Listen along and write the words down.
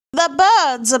The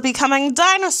birds are becoming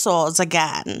dinosaurs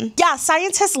again. Yeah,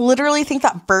 scientists literally think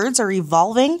that birds are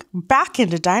evolving back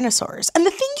into dinosaurs. And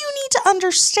the thing you need to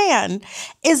understand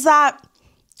is that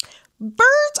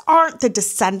birds aren't the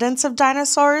descendants of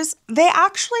dinosaurs. They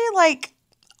actually,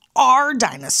 are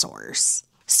dinosaurs.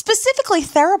 Specifically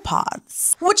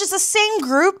theropods, which is the same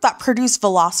group that produced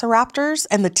velociraptors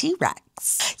and the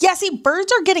T-Rex. Yeah, see,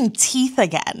 birds are getting teeth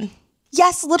again.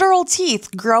 Yes, literal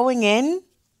teeth growing in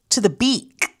to the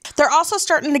beak. They're also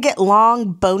starting to get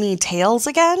long, bony tails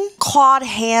again, clawed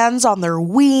hands on their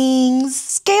wings,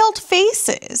 scaled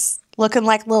faces, looking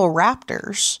like little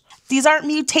raptors. These aren't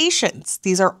mutations.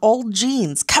 These are old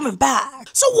genes coming back.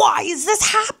 So why is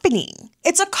this happening?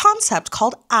 It's a concept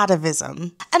called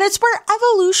atavism, and it's where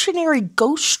evolutionary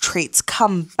ghost traits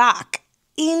come back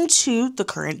into the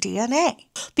current DNA,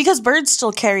 because birds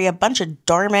still carry a bunch of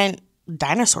dormant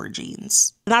dinosaur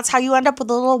genes. And that's how you end up with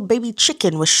a little baby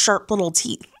chicken with sharp little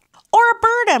teeth, or a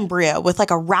bird embryo with a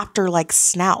raptor-like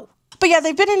snout. But yeah,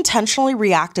 they've been intentionally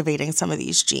reactivating some of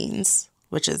these genes,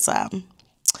 which is,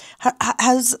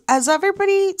 has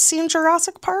everybody seen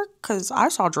Jurassic Park? Because I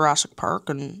saw Jurassic Park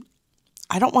and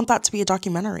I don't want that to be a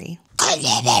documentary.